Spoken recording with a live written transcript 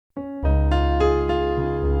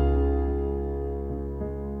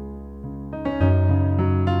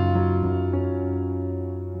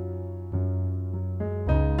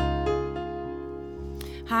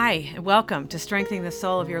Hi, and welcome to Strengthening the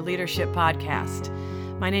Soul of Your Leadership podcast.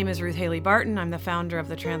 My name is Ruth Haley Barton. I'm the founder of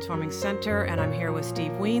the Transforming Center, and I'm here with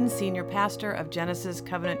Steve Ween, Senior Pastor of Genesis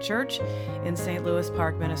Covenant Church in St. Louis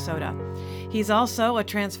Park, Minnesota. He's also a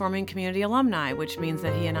Transforming Community alumni, which means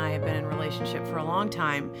that he and I have been in relationship for a long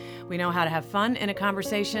time. We know how to have fun in a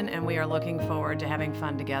conversation, and we are looking forward to having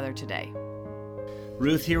fun together today.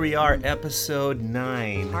 Ruth, here we are, episode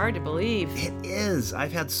 9. Hard to believe. It is.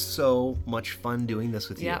 I've had so much fun doing this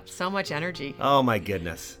with you. Yep, so much energy. Oh my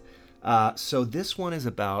goodness. So this one is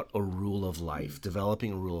about a rule of life,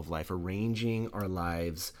 developing a rule of life, arranging our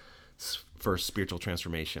lives for spiritual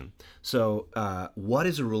transformation. So what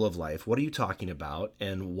is a rule of life? What are you talking about?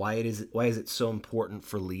 And why is it so important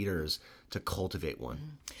for leaders to cultivate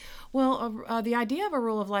one? Well, the idea of a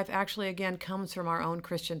rule of life actually, again, comes from our own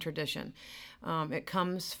Christian tradition. It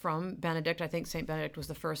comes from Benedict. I think St. Benedict was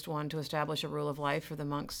the first one to establish a rule of life for the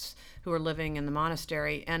monks who were living in the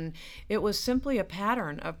monastery. And it was simply a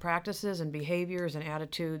pattern of practices and behaviors and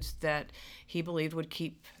attitudes that he believed would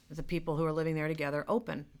keep the people who are living there together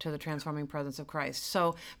open to the transforming presence of Christ.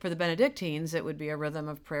 So for the Benedictines, it would be a rhythm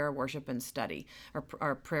of prayer, worship, and study,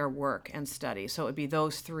 or prayer, work, and study. So it would be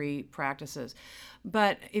those three practices.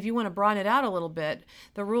 But if you want to broaden it out a little bit,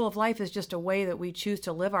 the rule of life is just a way that we choose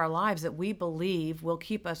to live our lives that we believe will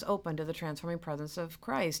keep us open to the transforming presence of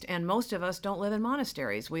Christ. And most of us don't live in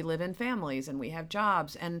monasteries. We live in families and we have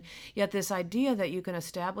jobs. And yet this idea that you can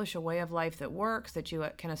establish a way of life that works, that you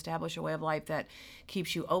can establish a way of life that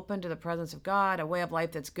keeps you open to the presence of God, a way of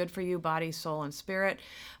life that's good for you, body, soul, and spirit.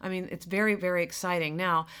 I mean, it's very, very exciting.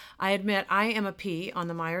 Now, I admit I am a P on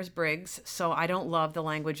the Myers-Briggs, so I don't love the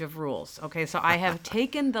language of rules. Okay, so I have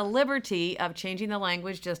taken the liberty of changing the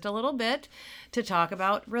language just a little bit to talk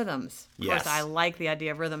about rhythms. Of course, I like the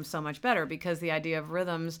idea of rhythms so much better because the idea of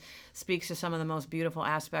rhythms speaks to some of the most beautiful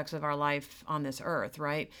aspects of our life on this earth,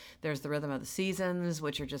 right? There's the rhythm of the seasons,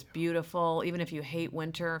 which are just beautiful. Even if you hate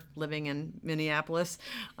winter, living in Minneapolis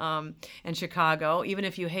and Chicago, even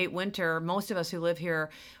if you hate winter, most of us who live here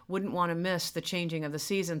wouldn't want to miss the changing of the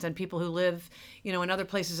seasons. And people who live, in other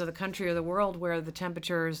places of the country or the world where the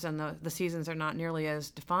temperatures and the seasons are not nearly as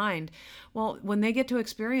defined, well, when they get to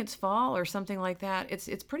experience fall or something like that,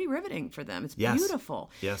 it's pretty riveting for them. It's beautiful.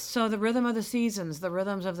 Yes. So the rhythm of the seasons, the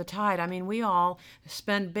rhythms of the tide. I mean, we all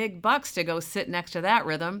spend big bucks to go sit next to that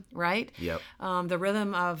rhythm, right? Yep. The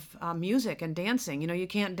rhythm of music and dancing. You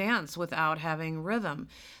can't dance without having rhythm.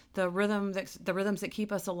 The rhythms that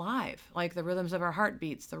keep us alive, like the rhythms of our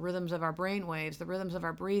heartbeats, the rhythms of our brain waves, the rhythms of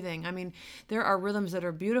our breathing. I mean, there are rhythms that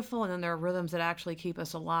are beautiful, and then there are rhythms that actually keep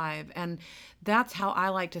us alive. And that's how I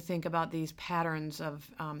like to think about these patterns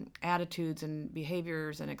of attitudes and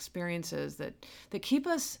behaviors and experiences that keep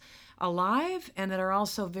us alive and that are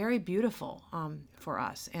also very beautiful for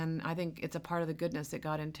us. And I think it's a part of the goodness that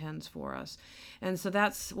God intends for us. And so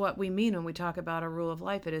that's what we mean when we talk about a rule of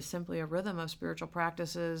life. It is simply a rhythm of spiritual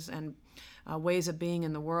practices and ways of being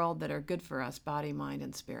in the world that are good for us, body, mind,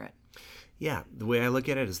 and spirit. Yeah, the way I look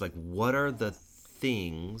at it is like, what are the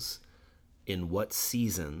things in what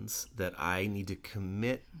seasons that I need to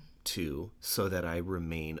commit to so that I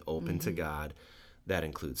remain open to God? That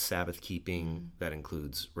includes Sabbath keeping, that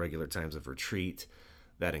includes regular times of retreat,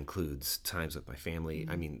 that includes times with my family.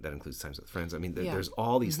 I mean, that includes times with friends. I mean, there's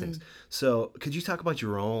all these things. So could you talk about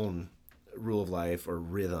your own rule of life or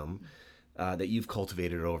rhythm that you've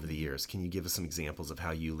cultivated over the years? Can you give us some examples of how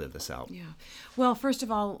you live this out? Yeah. Well, first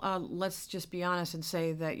of all, let's just be honest and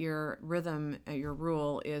say that your rhythm, your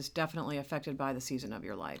rule is definitely affected by the season of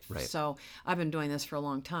your life. Right. So I've been doing this for a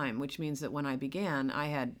long time, which means that when I began, I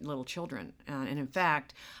had little children. And in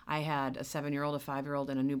fact, I had a 7-year-old, a 5-year-old,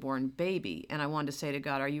 and a newborn baby. And I wanted to say to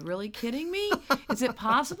God, are you really kidding me? Is it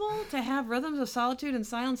possible to have rhythms of solitude and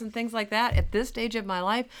silence and things like that at this stage of my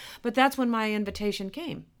life? But that's when my invitation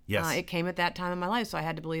came. Yes. It came at that time in my life, so I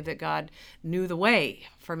had to believe that God knew the way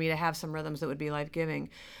for me to have some rhythms that would be life-giving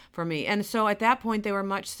for me. And so at that point, they were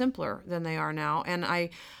much simpler than they are now. And I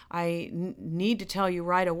need to tell you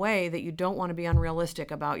right away that you don't want to be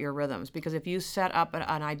unrealistic about your rhythms, because if you set up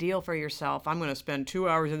an ideal for yourself, I'm going to spend 2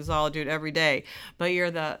 hours in solitude every day, but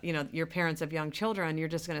you're parents of young children, you're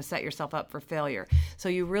just going to set yourself up for failure. So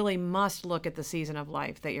you really must look at the season of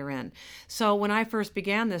life that you're in. So when I first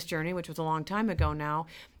began this journey, which was a long time ago now,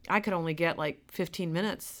 I could only get like 15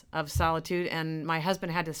 minutes of solitude, and my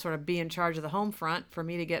husband had to sort of be in charge of the home front for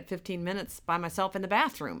me to get 15 minutes by myself in the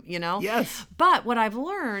bathroom, you know? Yes. But what I've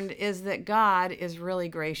learned is that God is really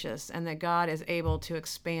gracious, and that God is able to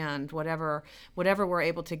expand whatever we're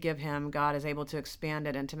able to give him. God is able to expand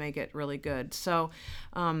it and to make it really good. So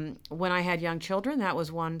when I had young children, that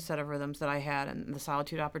was one set of rhythms that I had, and the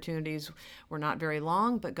solitude opportunities were not very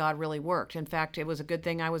long, but God really worked. In fact, it was a good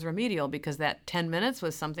thing I was remedial, because that 10 minutes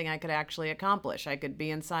was something I could actually accomplish. I could be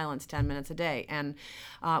in silence 10 minutes a day. And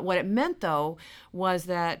what it meant, though, was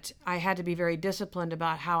that I had to be very disciplined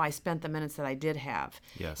about how I spent the minutes that I did have.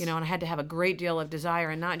 Yes. You know, and I had to have a great deal of desire,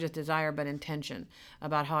 and not just desire, but intention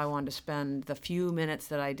about how I wanted to spend the few minutes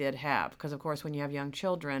that I did have. Because, of course, when you have young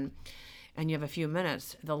children, and you have a few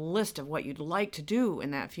minutes, the list of what you'd like to do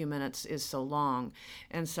in that few minutes is so long.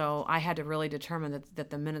 And so I had to really determine that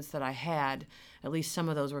the minutes that I had, at least some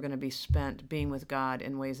of those were going to be spent being with God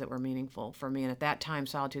in ways that were meaningful for me. And at that time,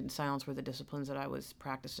 solitude and silence were the disciplines that I was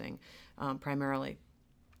practicing primarily.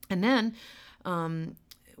 And then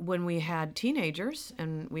when we had teenagers,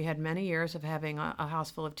 and we had many years of having a house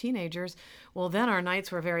full of teenagers, well, then our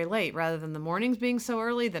nights were very late. Rather than the mornings being so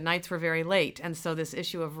early, the nights were very late. And so this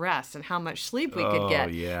issue of rest and how much sleep we could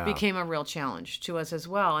get became a real challenge to us as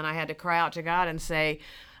well. And I had to cry out to God and say,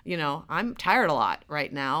 you know, I'm tired a lot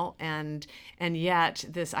right now, and yet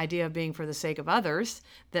this idea of being for the sake of others,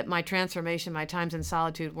 that my transformation, my times in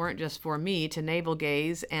solitude weren't just for me to navel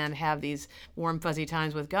gaze and have these warm, fuzzy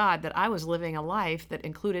times with God, that I was living a life that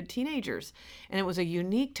included teenagers. And it was a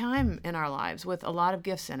unique time in our lives with a lot of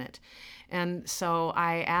gifts in it. And so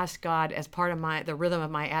I asked God, as part of the rhythm of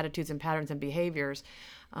my attitudes and patterns and behaviors,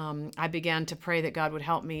 I began to pray that God would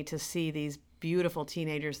help me to see these beautiful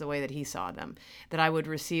teenagers the way that he saw them, that I would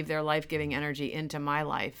receive their life-giving energy into my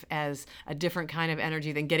life as a different kind of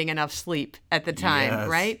energy than getting enough sleep at the time,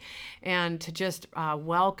 right? And to just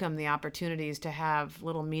welcome the opportunities to have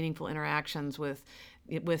little meaningful interactions with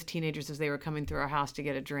teenagers as they were coming through our house to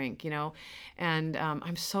get a drink, you know? And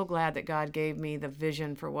I'm so glad that God gave me the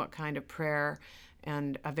vision for what kind of prayer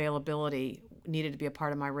and availability needed to be a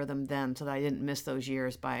part of my rhythm then, so that I didn't miss those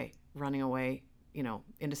years by running away, you know,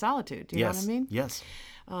 into solitude. Do you know what I mean? Yes.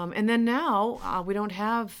 And then now we don't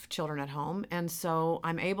have children at home, and so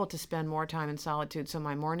I'm able to spend more time in solitude. So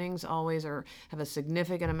my mornings always have a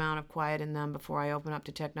significant amount of quiet in them before I open up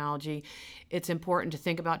to technology. It's important to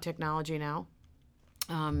think about technology now.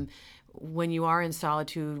 When you are in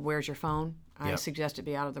solitude, where's your phone? I suggest it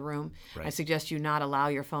be out of the room. Right. I suggest you not allow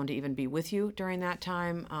your phone to even be with you during that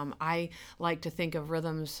time. I like to think of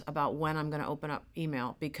rhythms about when I'm going to open up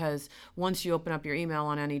email, because once you open up your email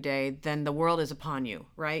on any day, then the world is upon you,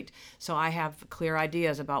 right? So I have clear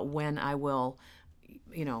ideas about when I will,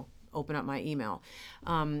 you know, open up my email.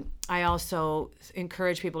 I also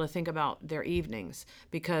encourage people to think about their evenings,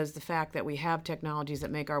 because the fact that we have technologies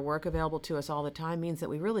that make our work available to us all the time means that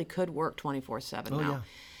we really could work 24/7 now. Yeah.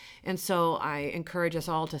 And so I encourage us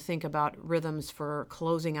all to think about rhythms for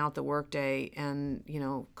closing out the workday and, you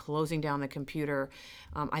know, closing down the computer.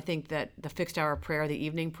 I think that the fixed hour prayer, the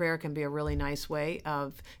evening prayer, can be a really nice way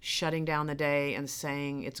of shutting down the day and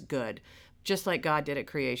saying it's good. Just like God did at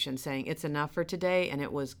creation, saying it's enough for today and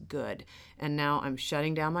it was good. And now I'm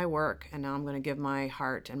shutting down my work, and now I'm going to give my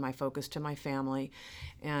heart and my focus to my family.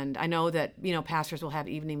 And I know that, you know, pastors will have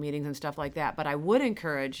evening meetings and stuff like that, but I would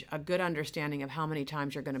encourage a good understanding of how many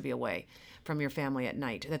times you're going to be away from your family at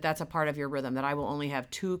night, that's a part of your rhythm, that I will only have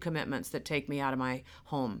 2 commitments that take me out of my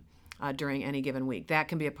home during any given week. That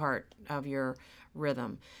can be a part of your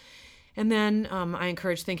rhythm. And then I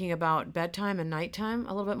encourage thinking about bedtime and nighttime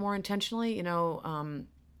a little bit more intentionally, you know,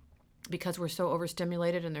 because we're so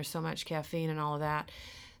overstimulated and there's so much caffeine and all of that.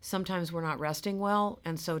 Sometimes we're not resting well,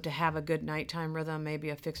 and so to have a good nighttime rhythm, maybe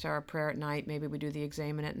a fixed hour prayer at night, maybe we do the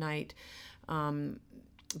examen at night,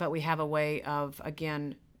 but we have a way of,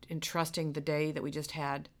 again, entrusting the day that we just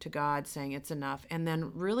had to God, saying it's enough, and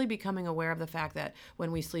then really becoming aware of the fact that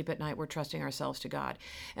when we sleep at night, we're trusting ourselves to God.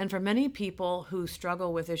 And for many people who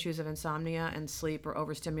struggle with issues of insomnia and sleep or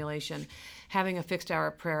overstimulation, having a fixed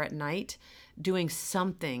hour prayer at night, doing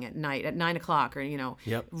something at night at 9 o'clock, or, you know,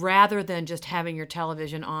 rather than just having your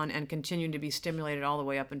television on and continuing to be stimulated all the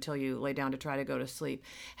way up until you lay down to try to go to sleep,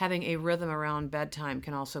 having a rhythm around bedtime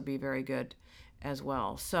can also be very good as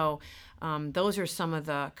well. So those are some of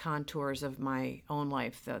the contours of my own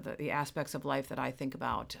life, the aspects of life that I think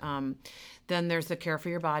about. Then there's the care for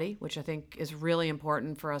your body, which I think is really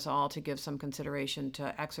important for us all to give some consideration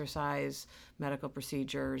to: exercise, medical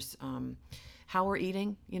procedures, how we're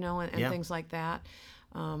eating, you know, and things like that.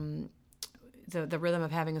 the rhythm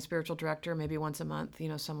of having a spiritual director, maybe once a month,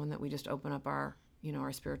 someone that we just open up our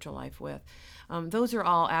spiritual life with. Those are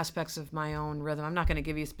all aspects of my own rhythm. I'm not going to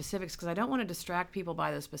give you specifics because I don't want to distract people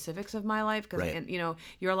by the specifics of my life, because Right.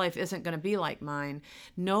 your life isn't going to be like mine.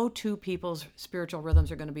 No two people's spiritual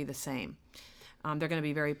rhythms are going to be the same. They're going to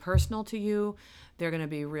be very personal to you. They're going to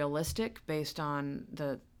be realistic based on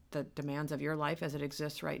the demands of your life as it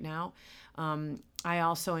exists right now. I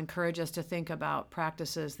also encourage us to think about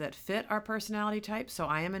practices that fit our personality type. So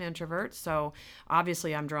I am an introvert, so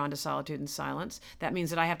obviously I'm drawn to solitude and silence. That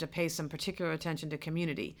means that I have to pay some particular attention to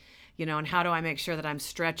community, and how do I make sure that I'm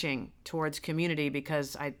stretching towards community,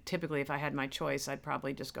 because I typically, if I had my choice, I'd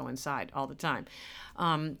probably just go inside all the time.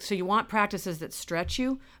 So you want practices that stretch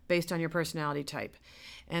you based on your personality type.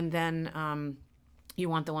 And then you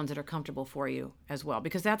want the ones that are comfortable for you as well,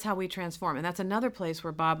 because that's how we transform. And that's another place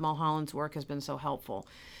where Bob Mulholland's work has been so helpful,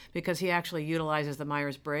 because he actually utilizes the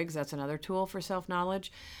Myers-Briggs. That's another tool for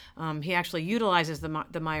self-knowledge. He actually utilizes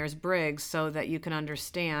the Myers-Briggs so that you can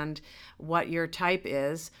understand what your type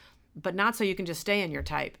is, but not so you can just stay in your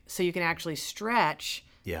type. So you can actually stretch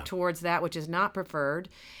towards that which is not preferred.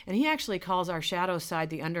 And he actually calls our shadow side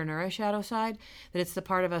the undernourished shadow side, that it's the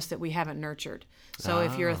part of us that we haven't nurtured. So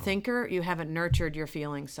if you're a thinker, you haven't nurtured your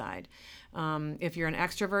feeling side. If you're an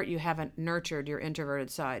extrovert, you haven't nurtured your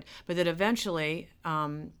introverted side. But that eventually,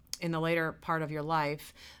 in the later part of your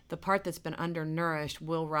life, the part that's been undernourished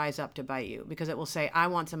will rise up to bite you, because it will say, I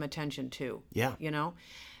want some attention too. Yeah.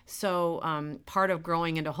 So part of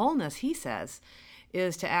growing into wholeness, he says,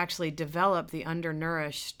 is to actually develop the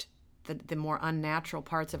undernourished, the more unnatural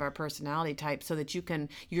parts of our personality type, so that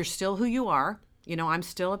you're still who you are. I'm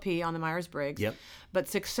still a P on the Myers-Briggs. Yep. But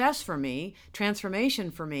success for me, transformation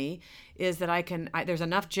for me, is that there's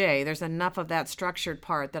enough J, there's enough of that structured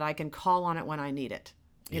part that I can call on it when I need it.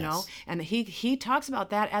 Yes. And he talks about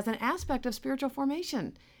that as an aspect of spiritual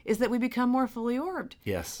formation, is that we become more fully orbed.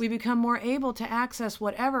 Yes. We become more able to access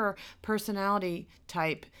whatever personality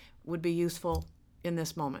type would be useful in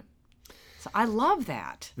this moment. So I love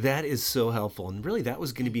that. That is so helpful. And really, that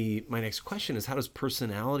was going to be my next question, is how does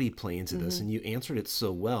personality play into this? And you answered it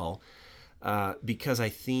so well, because I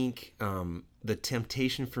think the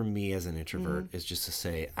temptation for me as an introvert is just to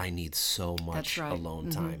say, I need so much alone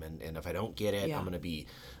time. And if I don't get it, I'm going to be,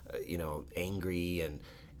 angry.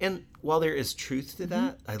 And while there is truth to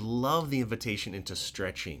that, I love the invitation into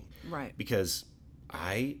stretching. Right. Because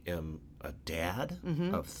I am a dad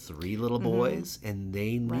of 3 little boys, and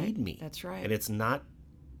they need me. That's right. And it's not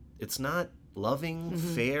loving,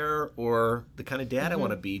 fair, or the kind of dad I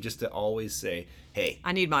want to be, just to always say, hey,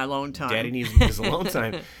 I need my alone time. Daddy needs his alone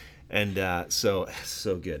time. And so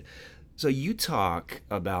good. So you talk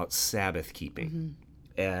about Sabbath keeping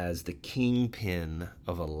as the kingpin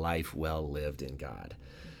of a life well lived in God.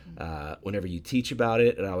 Whenever you teach about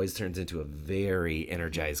it, it always turns into a very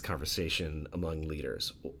energized conversation among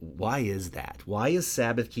leaders. Why is that? Why is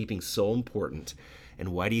Sabbath keeping so important? And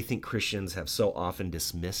why do you think Christians have so often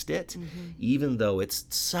dismissed it, even though it's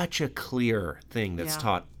such a clear thing that's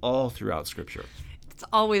taught all throughout Scripture? It's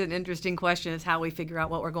always an interesting question, is how we figure out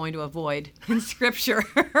what we're going to avoid in Scripture,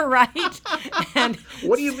 right? And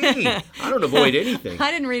what do you mean? I don't avoid anything. I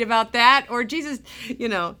didn't read about that, or Jesus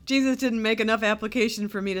didn't make enough application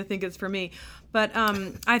for me to think it's for me. But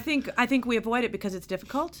I think we avoid it because it's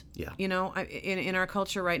difficult. Yeah. In our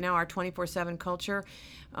culture right now, our 24/7 culture,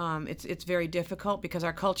 it's very difficult, because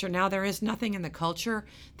our culture now, there is nothing in the culture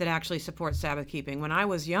that actually supports Sabbath keeping. When I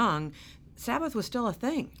was young, Sabbath was still a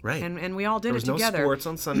thing, right? And we all did it together. There was no sports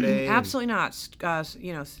on Sunday. Absolutely not.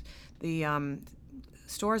 The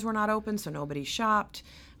stores were not open, so nobody shopped.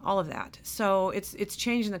 All of that. So it's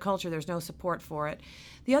changing the culture. There's no support for it.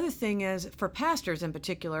 The other thing is, for pastors in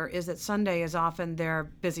particular, is that Sunday is often their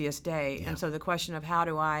busiest day, and so the question of how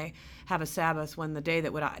do I have a Sabbath when the day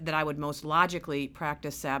that I would most logically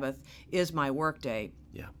practice Sabbath is my work day.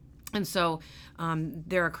 Yeah. And so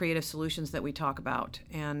there are creative solutions that we talk about,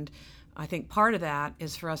 and I think part of that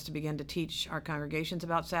is for us to begin to teach our congregations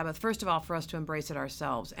about Sabbath. First of all, for us to embrace it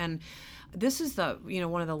ourselves. And this is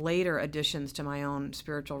one of the later additions to my own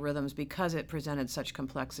spiritual rhythms, because it presented such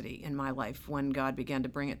complexity in my life when God began to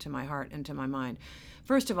bring it to my heart and to my mind.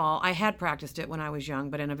 First of all, I had practiced it when I was young,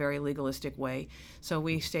 but in a very legalistic way. So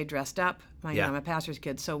we stayed dressed up. I'm a pastor's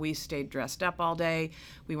kid, so we stayed dressed up all day.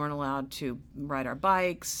 We weren't allowed to ride our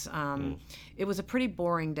bikes. It was a pretty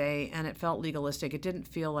boring day, and it felt legalistic. It didn't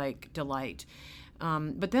feel like delight.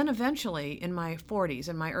 But then eventually in my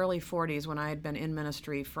early 40s, when I had been in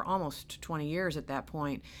ministry for almost 20 years at that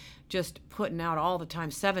point, just putting out all the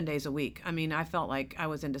time, 7 days a week. I mean, I felt like I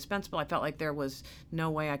was indispensable. I felt like there was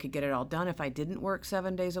no way I could get it all done if I didn't work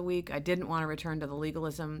 7 days a week. I didn't want to return to the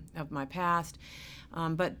legalism of my past.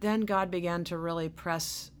 But then God began to really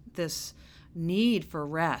press this need for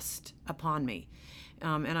rest upon me.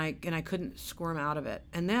 And I couldn't squirm out of it.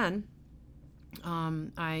 And then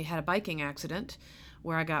I had a biking accident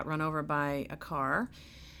where I got run over by a car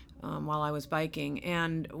while I was biking.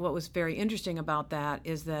 And what was very interesting about that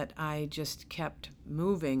is that I just kept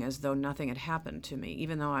moving as though nothing had happened to me.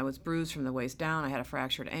 Even though I was bruised from the waist down, I had a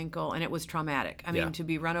fractured ankle, and it was traumatic. I mean, to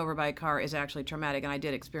be run over by a car is actually traumatic, and I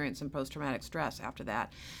did experience some post-traumatic stress after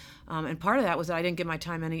that. And part of that was that I didn't give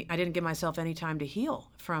myself any time to heal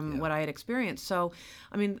from what I had experienced. So,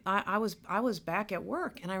 I mean, I was back at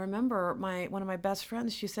work, and I remember one of my best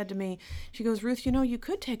friends. She said to me, she goes, "Ruth, you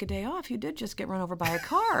could take a day off. You did just get run over by a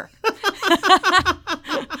car."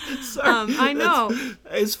 Sorry, I know.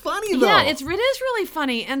 It's funny though. Yeah, it is really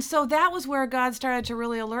funny. And so that was where God started to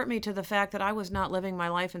really alert me to the fact that I was not living my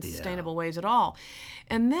life in sustainable ways at all.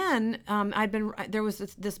 And then there was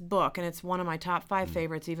this book, and it's one of my top 5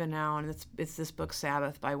 favorites even now, and it's this book,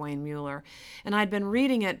 Sabbath by Wayne Mueller. And I'd been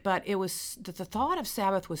reading it, but it was the thought of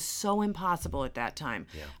Sabbath was so impossible at that time.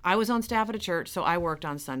 Yeah. I was on staff at a church, so I worked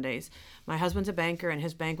on Sundays. My husband's a banker, and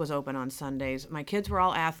his bank was open on Sundays. My kids were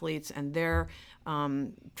all athletes, and their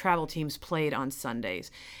travel teams played on Sundays.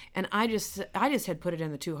 And I just had put it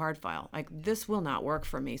in the too hard file. Like, this will not work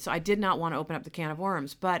for me. So I did not want to open up the can of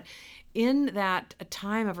worms. But in that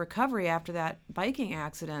time of recovery after that biking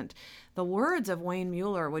accident, the words of Wayne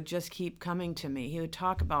Mueller would just keep coming to me. He would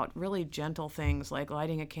talk about really gentle things like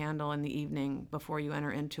lighting a candle in the evening before you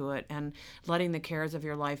enter into it, and letting the cares of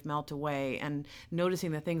your life melt away, and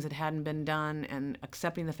noticing the things that hadn't been done, and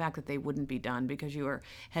accepting the fact that they wouldn't be done because you were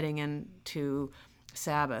heading into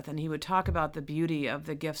Sabbath. And he would talk about the beauty of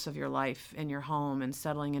the gifts of your life in your home, and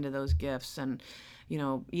settling into those gifts, and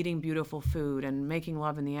eating beautiful food, and making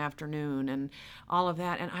love in the afternoon, and all of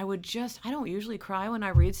that. And I don't usually cry when I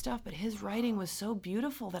read stuff, but his writing was so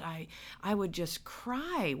beautiful that I would just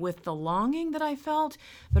cry with the longing that I felt,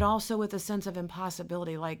 but also with a sense of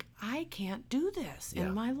impossibility, like, I can't do this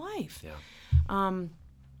in my life. Yeah.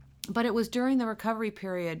 But it was during the recovery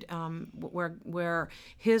period where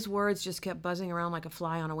his words just kept buzzing around like a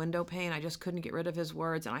fly on a window pane. I just couldn't get rid of his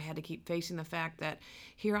words, and I had to keep facing the fact that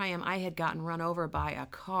here I am. I had gotten run over by a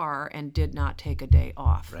car and did not take a day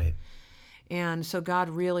off. Right. And so God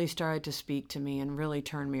really started to speak to me and really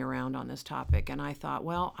turn me around on this topic. And I thought,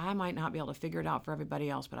 well, I might not be able to figure it out for everybody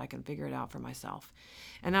else, but I can figure it out for myself.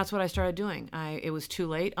 And that's what I started doing. It was too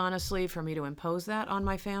late, honestly, for me to impose that on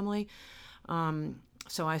my family.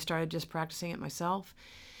 So I started just practicing it myself.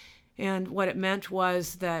 And what it meant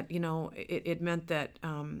was that, it meant that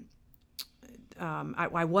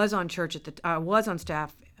I was on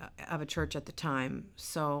staff of a church at the time,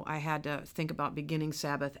 so I had to think about beginning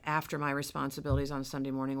Sabbath after my responsibilities on Sunday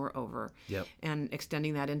morning were over, and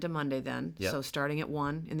extending that into Monday then. So starting at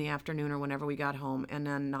 1 in the afternoon or whenever we got home, and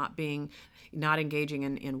then not engaging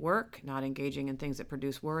in work, not engaging in things that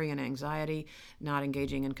produce worry and anxiety, not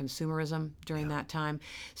engaging in consumerism during that time.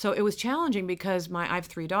 So it was challenging because I have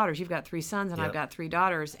 3 daughters. You've got 3 sons, and I've got 3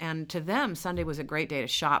 daughters, and to them, Sunday was a great day to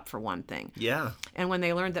shop, for one thing. Yeah. And when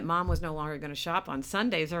they learned that Mom was no longer going to shop on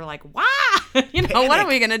Sundays, they're like, "Wow, what are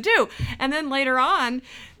we going to do?" And then later on,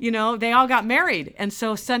 they all got married, and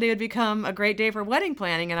so Sunday would become a great day for wedding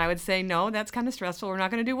planning. And I would say, "No, that's kind of stressful. We're not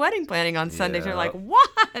going to do wedding planning on Sundays." They're like,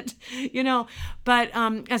 "What?" But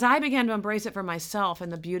as I began to embrace it for myself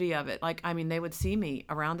and the beauty of it, they would see me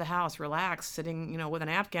around the house, relaxed, sitting, with an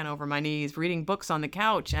Afghan over my knees, reading books on the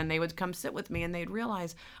couch, and they would come sit with me, and they'd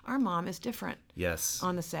realize our mom is different. Yes.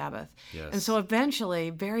 On the Sabbath. Yes. And so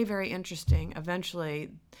eventually, very, very interesting,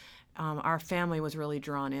 our family was really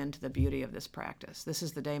drawn into the beauty of this practice. This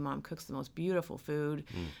is the day Mom cooks the most beautiful food.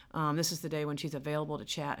 This is the day when she's available to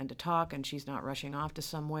chat and to talk, and she's not rushing off to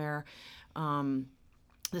somewhere.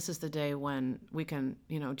 This is the day when we can,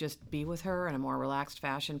 just be with her in a more relaxed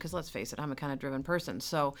fashion. Because let's face it, I'm a kind of driven person.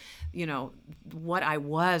 So, what I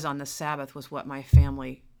was on the Sabbath was what my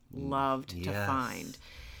family loved to find.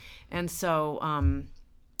 And so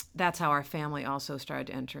that's how our family also started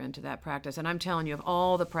to enter into that practice. And I'm telling you, of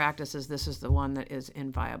all the practices, this is the one that is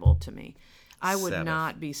inviolable to me. I would Sabbath.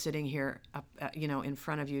 not be sitting here, in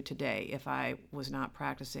front of you today if I was not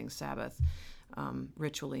practicing Sabbath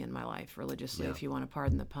ritually in my life, religiously, if you want to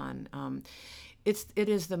pardon the pun. It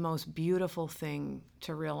is the most beautiful thing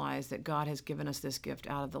to realize that God has given us this gift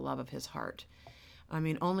out of the love of his heart. I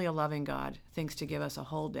mean, only a loving God thinks to give us a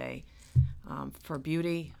whole day for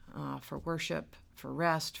beauty, for worship, for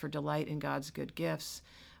rest, for delight in God's good gifts,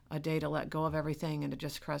 a day to let go of everything and to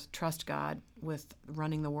just trust God with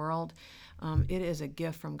running the world. It is a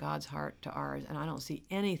gift from God's heart to ours, and I don't see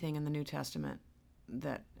anything in the New Testament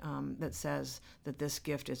that says that this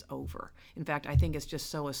gift is over. In fact, I think it's just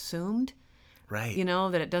so assumed, Right.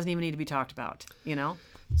 that it doesn't even need to be talked about,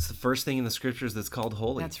 It's the first thing in the scriptures that's called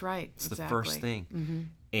holy. That's right. It's the first thing. Mm-hmm.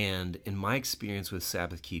 And in my experience with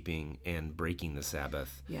Sabbath keeping and breaking the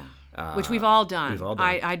Sabbath, which we've all done. We've all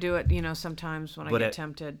done. I do it, sometimes when I get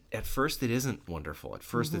tempted. At first, it isn't wonderful. At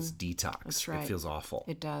first, it's detox. That's right. It feels awful.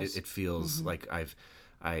 It does. It feels like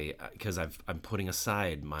I'm putting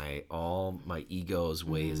aside all my ego's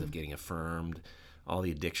ways of getting affirmed. All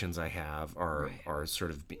the addictions I have are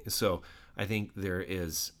sort of so. I think there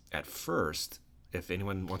is at first. If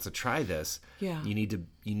anyone wants to try this, you need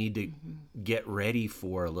to get ready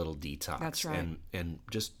for a little detox. That's right. And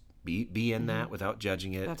just be in that without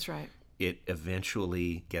judging it. That's right. It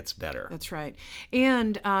eventually gets better. That's right.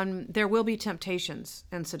 And there will be temptations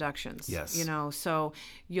and seductions. Yes. So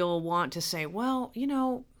you'll want to say, well,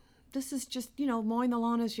 this is just, mowing the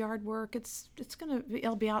lawn is yard work.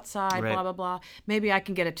 It'll be outside, right. blah, blah, blah. Maybe I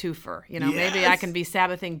can get a twofer, Yes. Maybe I can be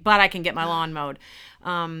Sabbathing, but I can get my lawn mowed.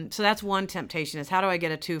 So that's one temptation is how do I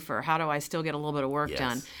get a twofer? How do I still get a little bit of work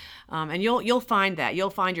done? And you'll find that. You'll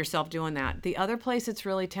find yourself doing that. The other place that's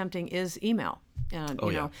really tempting is email.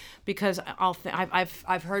 Because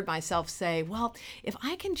I've heard myself say, well, if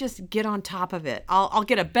I can just get on top of it, I'll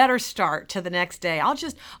get a better start to the next day. I'll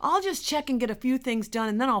just check and get a few things done,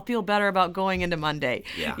 and then I'll feel better about going into Monday.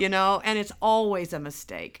 Yeah. And it's always a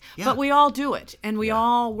mistake. Yeah. But we all do it, and we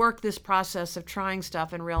all work this process of trying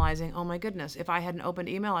stuff and realizing, oh my goodness, if I hadn't opened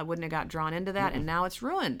email, I wouldn't have got drawn into that, and now it's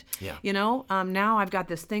ruined. Yeah. Now I've got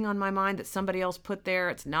this thing on my mind that somebody else put there.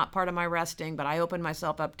 It's not part of my resting, but I opened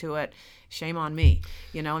myself up to it. Shame on me,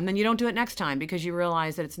 and then you don't do it next time because you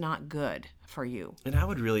realize that it's not good for you. And I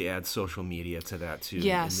would really add social media to that too.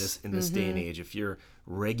 Yes. In this day and age, if you're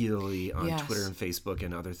regularly on Yes. Twitter and Facebook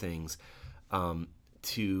and other things,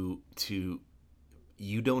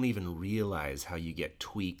 you don't even realize how you get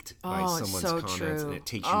tweaked by Oh, it's someone's so comments, true. and it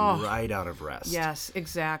takes you Oh. right out of rest. Yes,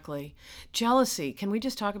 exactly. Jealousy. Can we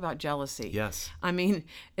just talk about jealousy? Yes. I mean,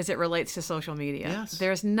 as it relates to social media. Yes.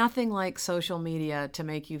 There's nothing like social media to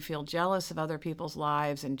make you feel jealous of other people's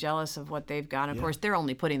lives and jealous of what they've got. And of course, they're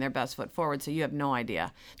only putting their best foot forward, so you have no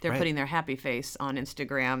idea. They're Right. putting their happy face on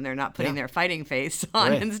Instagram. They're not putting Yeah. their fighting face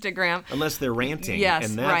on Right. Instagram. Unless they're ranting. Yes,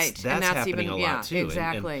 and right. That's And that's happening even- a lot yeah, too. And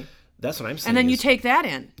exactly. that's what I'm saying. And then you is- take that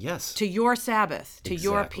in. Yes. To your Sabbath, to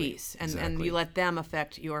your Exactly. peace, and Exactly. you let them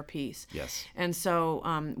affect your peace. Yes. And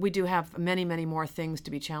so we do have many, many more things to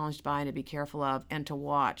be challenged by and to be careful of and to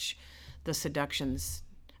watch the seductions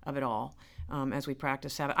of it all as we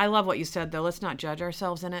practice Sabbath. I love what you said, though. Let's not judge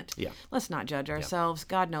ourselves in it. Yeah. Let's not judge ourselves.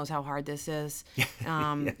 God knows how hard this is.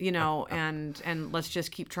 And let's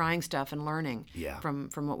just keep trying stuff and learning Yeah. from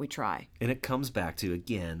what we try. And it comes back to,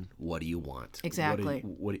 again, what do you want? Exactly.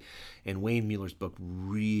 And Wayne Mueller's book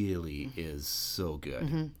really is so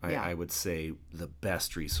good. Yeah. I would say the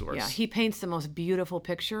best resource. Yeah, he paints the most beautiful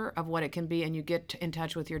picture of what it can be, and you get in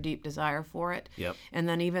touch with your deep desire for it. Yep. And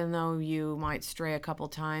then even though you might stray a couple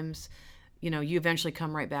times, you eventually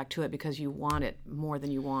come right back to it because you want it more than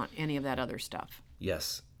you want any of that other stuff.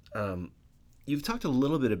 Yes. You've talked a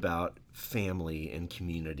little bit about family and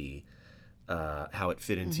community, how it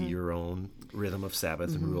fit into your own rhythm of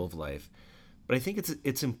Sabbath and rule of life. But I think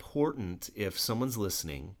it's important if someone's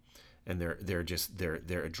listening and their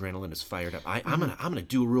adrenaline is fired up. I'm gonna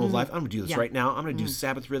do a rule of life. I'm gonna do this right now. I'm gonna do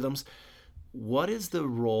Sabbath rhythms. What is the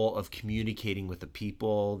role of communicating with the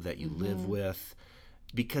people that you live with?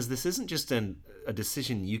 Because this isn't just a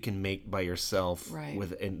decision you can make by yourself, Right.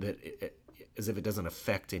 As if it doesn't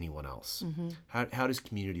affect anyone else. How does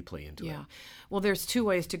community play into it? Yeah. Well, there's two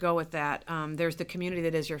ways to go with that. There's the community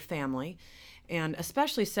that is your family. And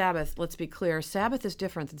especially Sabbath, let's be clear, Sabbath is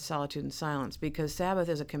different than solitude and silence because Sabbath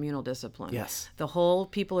is a communal discipline. Yes. The whole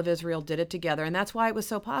people of Israel did it together, and that's why it was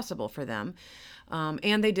so possible for them.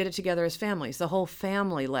 And they did it together as families. The whole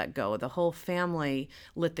family let go. The whole family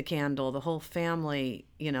lit the candle. The whole family,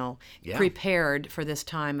 prepared for this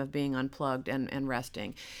time of being unplugged and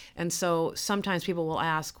resting. And so sometimes people will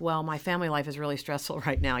ask, well, my family life is really stressful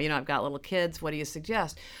right now. I've got little kids. What do you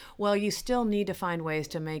suggest? Well, you still need to find ways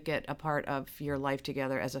to make it a part of your life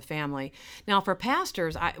together as a family. Now, for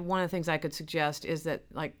pastors, one of the things I could suggest is that,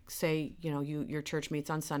 like, say, your church meets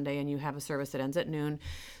on Sunday and you have a service that ends at noon.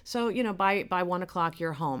 So, by 1 o'clock,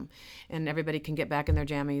 you're home and everybody can get back in their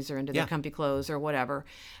jammies or into their comfy clothes or whatever.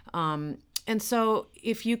 And so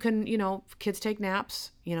if you can, kids take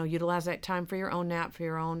naps, utilize that time for your own nap, for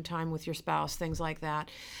your own time with your spouse, things like that.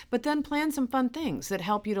 But then plan some fun things that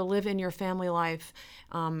help you to live in your family life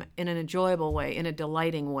in an enjoyable way, in a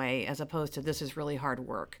delighting way, as opposed to this is really hard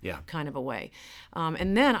work kind of a way.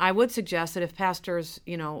 And then I would suggest that if pastors,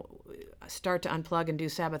 start to unplug and do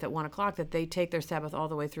Sabbath at 1 o'clock, that they take their Sabbath all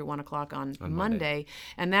the way through 1 o'clock on Monday.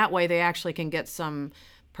 And that way they actually can get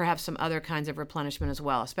perhaps some other kinds of replenishment as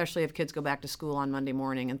well, especially if kids go back to school on Monday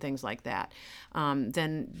morning and things like that.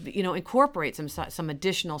 Then, incorporate some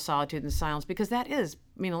additional solitude and silence, because that is,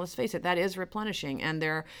 let's face it, that is replenishing. And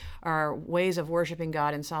there are ways of worshiping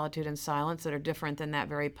God in solitude and silence that are different than that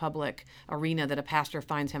very public arena that a pastor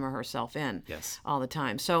finds him or herself in all the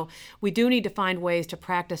time. So we do need to find ways to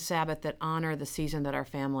practice Sabbath that honor the season that our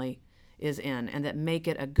family is in, and that make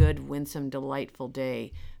it a good, winsome, delightful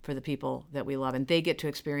day for the people that we love. And they get to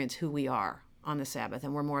experience who we are on the Sabbath,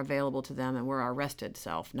 and we're more available to them, and we're our rested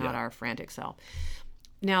self, not our frantic self.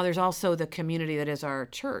 Now, there's also the community that is our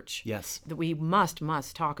church that we must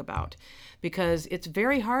talk about, because it's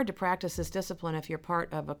very hard to practice this discipline if you're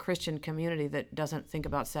part of a Christian community that doesn't think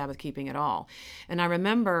about Sabbath keeping at all. And I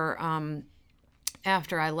remember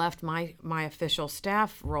after I left my official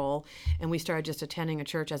staff role and we started just attending a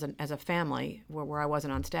church as a family where I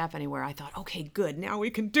wasn't on staff anywhere, I thought, okay, good, now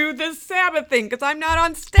we can do this Sabbath thing because I'm not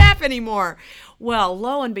on staff anymore. Well,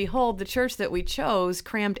 lo and behold, the church that we chose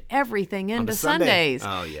crammed everything into Sundays.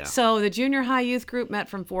 Oh, yeah. So the junior high youth group met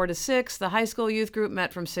from 4 to 6. The high school youth group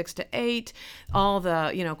met from 6 to 8. All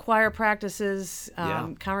the, choir practices,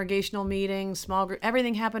 congregational meetings, small group,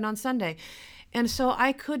 everything happened on Sunday. And so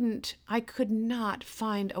I could not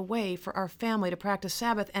find a way for our family to practice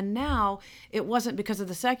Sabbath. And now it wasn't because of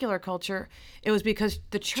the secular culture. It was because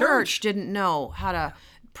the church didn't know how to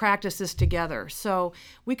practice this together. So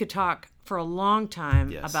we could talk for a long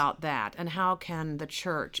time about that, and how can the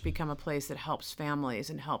church become a place that helps families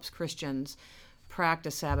and helps Christians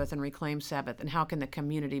practice Sabbath and reclaim Sabbath, and how can the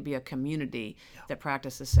community be a community that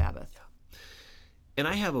practices Sabbath? And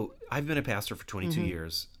I've been a pastor for 22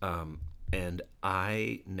 years. And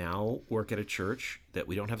I now work at a church that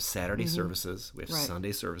we don't have Saturday services. We have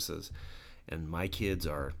Sunday services. And my kids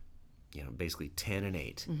are, basically 10 and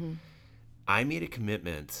 8. I made a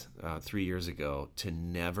commitment 3 years ago to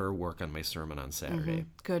never work on my sermon on Saturday.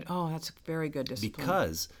 Good. Oh, that's very good discipline.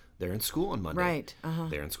 Because they're in school on Monday. Right.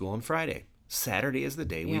 They're in school on Friday. Saturday is the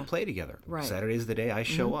day we play together. Right. Saturday is the day I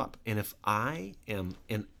show up. And if I am,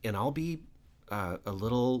 and I'll be a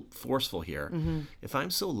little forceful here. If I'm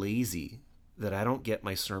so lazy that I don't get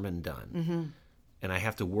my sermon done and I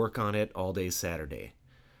have to work on it all day Saturday,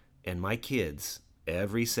 and my kids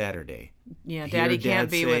every Saturday, Daddy can't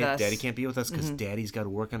be with us. Daddy can't be with us because Daddy's got to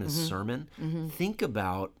work on his sermon. Think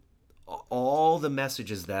about all the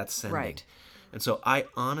messages that's sending. Right. And so I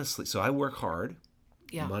work hard.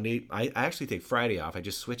 Monday, I actually take Friday off. I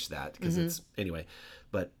just switched that because it's, anyway.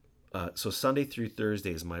 But so Sunday through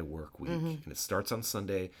Thursday is my work week, and it starts on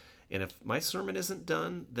Sunday. And if my sermon isn't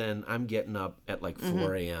done, then I'm getting up at like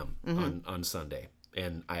 4 a.m. On Sunday,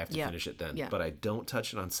 and I have to finish it then. But I don't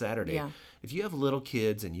touch it on Saturday. If you have little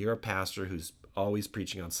kids and you're a pastor who's always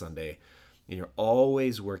preaching on Sunday, and you're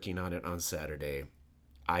always working on it on Saturday,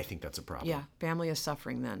 I think that's a problem. Yeah, family is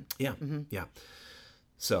suffering then. Yeah.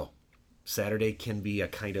 So Saturday can be a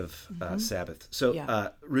kind of Sabbath. So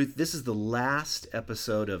Ruth, this is the last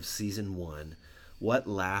episode of season 1. What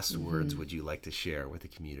last words would you like to share with the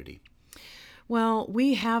community? Well,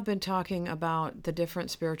 we have been talking about the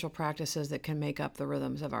different spiritual practices that can make up the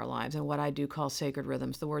rhythms of our lives, and what I do call sacred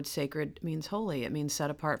rhythms. The word sacred means holy. It means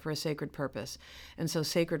set apart for a sacred purpose. And so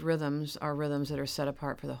sacred rhythms are rhythms that are set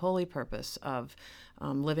apart for the holy purpose of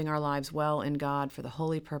living our lives well in God, for the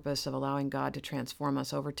holy purpose of allowing God to transform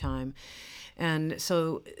us over time. And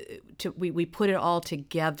so we put it all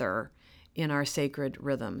together in our sacred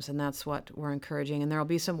rhythms, and that's what we're encouraging. And there'll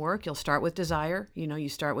be some work. You'll start with desire. You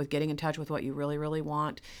start with getting in touch with what you really, really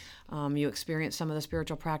want. You experience some of the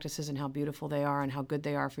spiritual practices and how beautiful they are and how good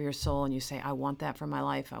they are for your soul, and you say, I want that for my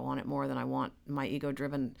life. I want it more than I want my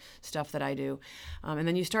ego-driven stuff that I do. And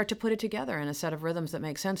then you start to put it together in a set of rhythms that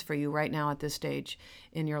make sense for you right now at this stage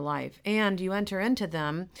in your life. And you enter into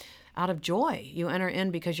them out of joy. You enter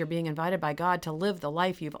in because you're being invited by God to live the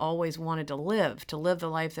life you've always wanted to live the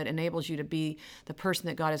life that enables you to be the person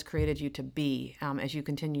that God has created you to be as you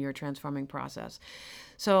continue your transforming process.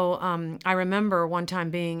 So I remember one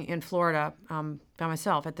time being in Florida by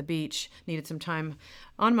myself at the beach, needed some time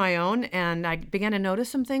on my own, and I began to notice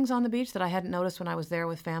some things on the beach that I hadn't noticed when I was there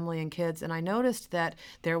with family and kids, and I noticed that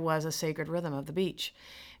there was a sacred rhythm of the beach.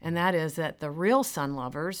 And that is that the real sun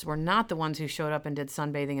lovers were not the ones who showed up and did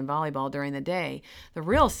sunbathing and volleyball during the day. The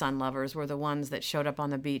real sun lovers were the ones that showed up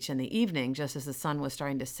on the beach in the evening, just as the sun was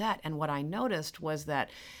starting to set. And what I noticed was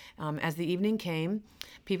that as the evening came,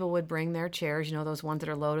 people would bring their chairs, those ones that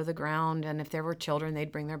are low to the ground. And if there were children,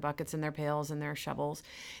 they'd bring their buckets and their pails and their shovels.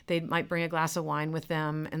 They might bring a glass of wine with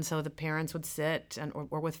them. And so the parents would sit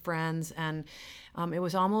or with friends. And it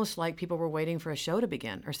was almost like people were waiting for a show to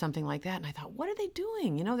begin or something like that. And I thought, what are they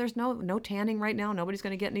doing? There's no tanning right now. Nobody's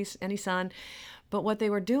going to get any sun. But what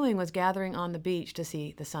they were doing was gathering on the beach to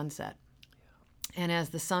see the sunset. And as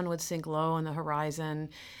the sun would sink low on the horizon,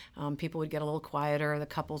 people would get a little quieter. The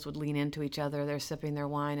couples would lean into each other. They're sipping their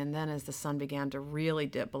wine. And then as the sun began to really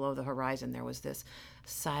dip below the horizon, there was this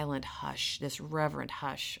silent hush, this reverent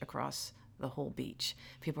hush across the whole beach.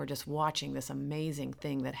 People are just watching this amazing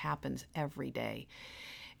thing that happens every day.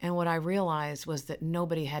 And what I realized was that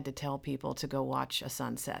nobody had to tell people to go watch a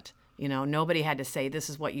sunset. Nobody had to say, this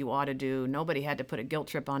is what you ought to do. Nobody had to put a guilt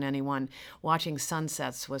trip on anyone. Watching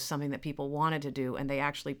sunsets was something that people wanted to do, and they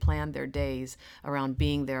actually planned their days around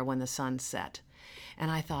being there when the sun set. And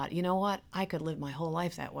I thought, you know what? I could live my whole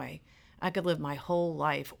life that way. I could live my whole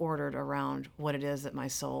life ordered around what it is that my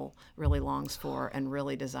soul really longs for and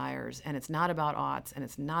really desires. And it's not about oughts and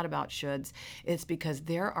it's not about shoulds. It's because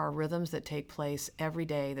there are rhythms that take place every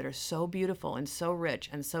day that are so beautiful and so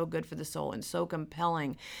rich and so good for the soul and so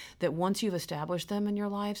compelling that once you've established them in your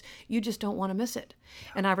lives, you just don't want to miss it.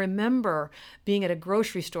 Yeah. And I remember being at a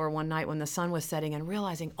grocery store one night when the sun was setting and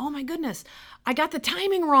realizing, oh my goodness, I got the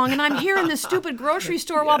timing wrong and I'm here in this stupid grocery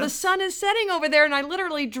store while the sun is setting over there, and I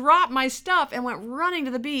literally dropped my stuff and went running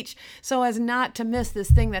to the beach so as not to miss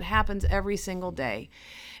this thing that happens every single day.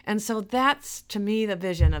 And so that's, to me, the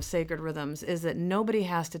vision of Sacred Rhythms, is that nobody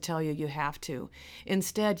has to tell you you have to.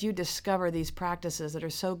 Instead, you discover these practices that are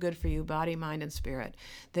so good for you, body, mind, and spirit,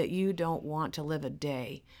 that you don't want to live a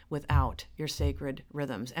day without your sacred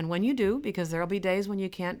rhythms. And when you do, because there'll be days when you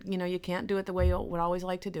can't do it the way you would always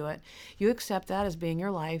like to do it, you accept that as being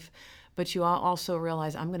your life. But you also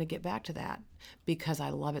realize, I'm going to get back to that because I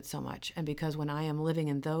love it so much. And because when I am living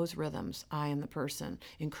in those rhythms, I am the person,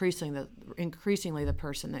 increasingly the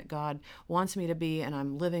person that God wants me to be, and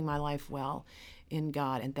I'm living my life well in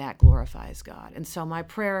God, and that glorifies God. And so my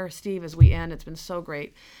prayer, Steve, as we end, it's been so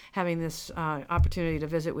great having this opportunity to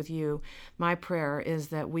visit with you. My prayer is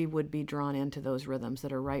that we would be drawn into those rhythms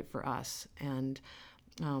that are right for us, and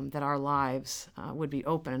that our lives would be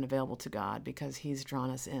open and available to God because He's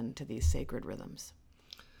drawn us into these sacred rhythms.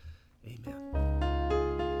 Amen.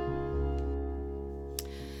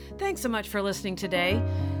 Thanks so much for listening today.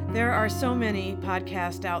 There are so many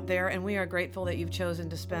podcasts out there, and we are grateful that you've chosen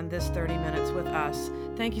to spend this 30 minutes with us.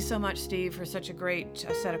 Thank you so much, Steve, for such a great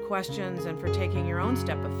set of questions and for taking your own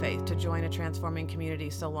step of faith to join a transforming community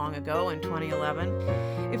so long ago in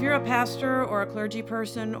 2011. If you're a pastor or a clergy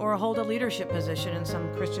person or hold a leadership position in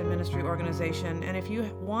some Christian ministry organization, and if you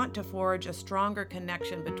want to forge a stronger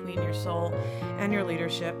connection between your soul and your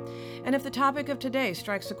leadership, and if the topic of today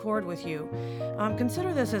strikes a chord with you,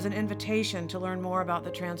 consider this as an invitation to learn more about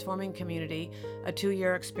the Transforming Community, a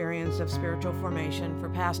 2-year experience of spiritual formation for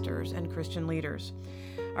pastors and Christian leaders.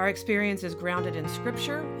 Our experience is grounded in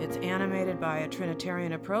Scripture. It's animated by a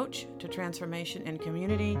Trinitarian approach to transformation in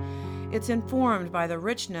community. It's informed by the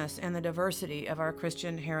richness and the diversity of our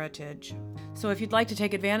Christian heritage. So if you'd like to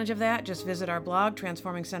take advantage of that, just visit our blog,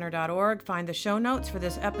 transformingcenter.org, find the show notes for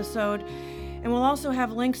this episode, and we'll also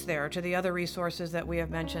have links there to the other resources that we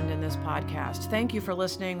have mentioned in this podcast. Thank you for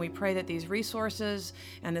listening. We pray that these resources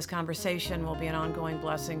and this conversation will be an ongoing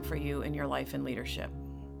blessing for you in your life and leadership.